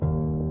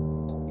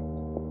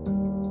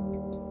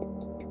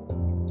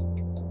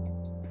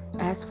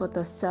as for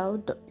the self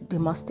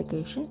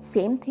domestication,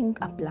 same thing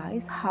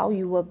applies. How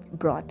you were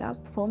brought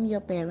up from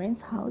your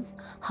parents' house,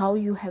 how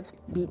you have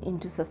been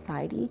into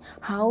society,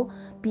 how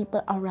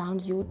people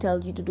around you tell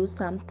you to do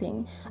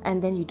something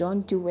and then you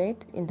don't do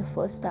it in the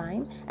first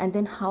time, and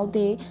then how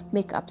they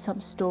make up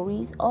some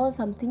stories or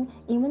something,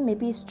 even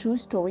maybe it's true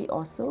story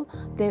also.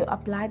 They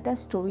apply that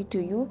story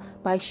to you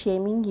by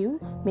shaming you,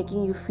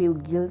 making you feel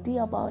guilty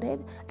about it,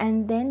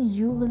 and then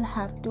you will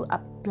have to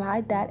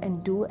apply that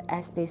and do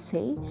as they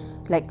say,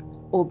 like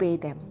obey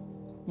them,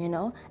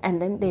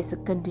 and then there's a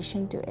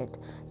condition to it.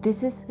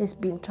 This has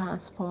been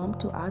transformed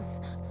to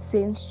us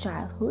since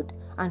childhood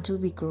until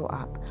we grow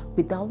up.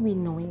 Without we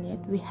knowing it,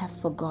 we have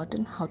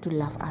forgotten how to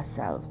love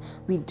ourselves.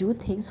 We do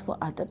things for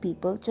other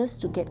people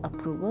just to get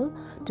approval,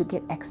 to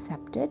get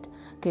accepted,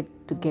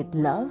 to get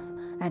love,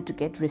 and to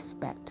get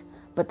respect.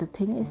 But the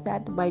thing is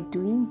that by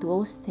doing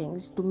those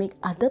things to make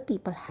other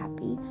people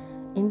happy,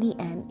 in the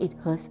end it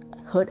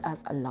hurt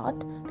us a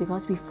lot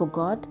because we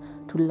forgot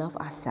to love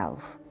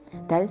ourselves.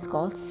 That is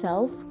called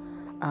self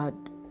uh,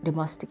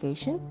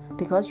 domestication,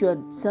 because you are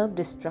self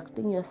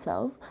destructing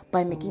yourself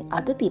by making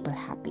other people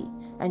happy,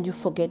 and you're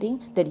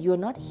forgetting that you're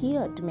not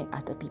here to make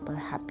other people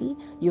happy.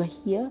 You're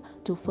here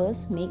to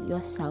first make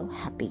yourself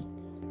happy.